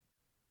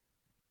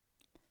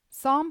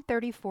Psalm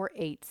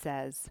 34:8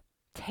 says,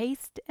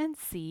 "Taste and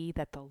see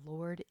that the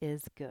Lord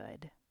is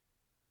good."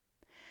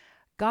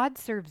 God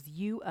serves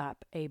you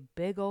up a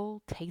big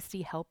old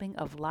tasty helping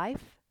of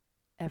life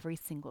every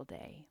single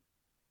day.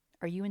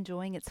 Are you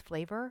enjoying its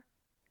flavor?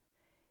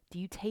 Do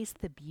you taste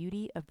the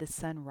beauty of the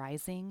sun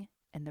rising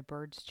and the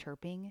birds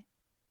chirping?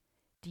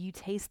 Do you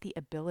taste the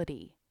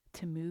ability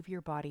to move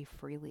your body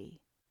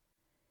freely?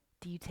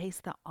 Do you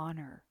taste the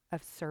honor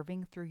of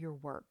serving through your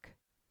work?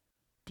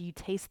 Do you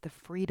taste the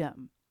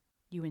freedom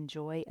you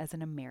enjoy as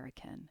an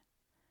American?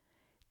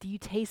 Do you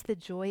taste the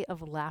joy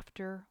of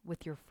laughter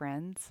with your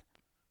friends?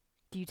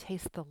 Do you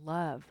taste the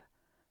love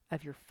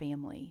of your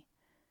family?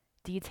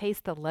 Do you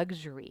taste the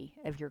luxury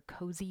of your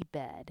cozy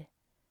bed?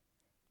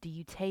 Do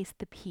you taste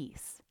the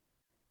peace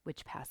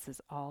which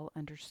passes all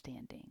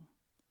understanding?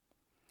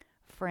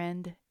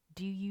 Friend,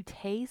 do you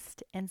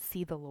taste and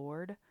see the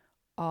Lord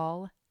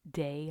all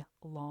day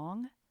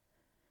long?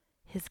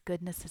 His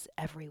goodness is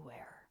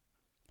everywhere.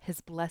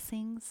 His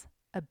blessings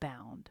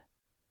abound.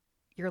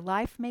 Your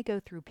life may go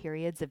through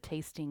periods of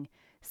tasting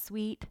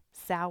sweet,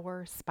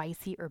 sour,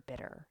 spicy, or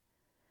bitter,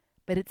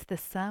 but it's the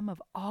sum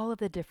of all of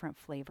the different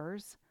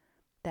flavors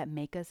that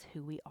make us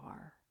who we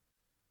are.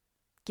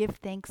 Give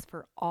thanks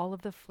for all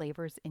of the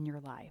flavors in your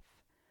life,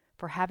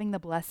 for having the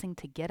blessing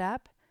to get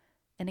up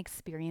and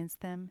experience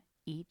them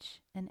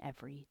each and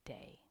every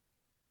day.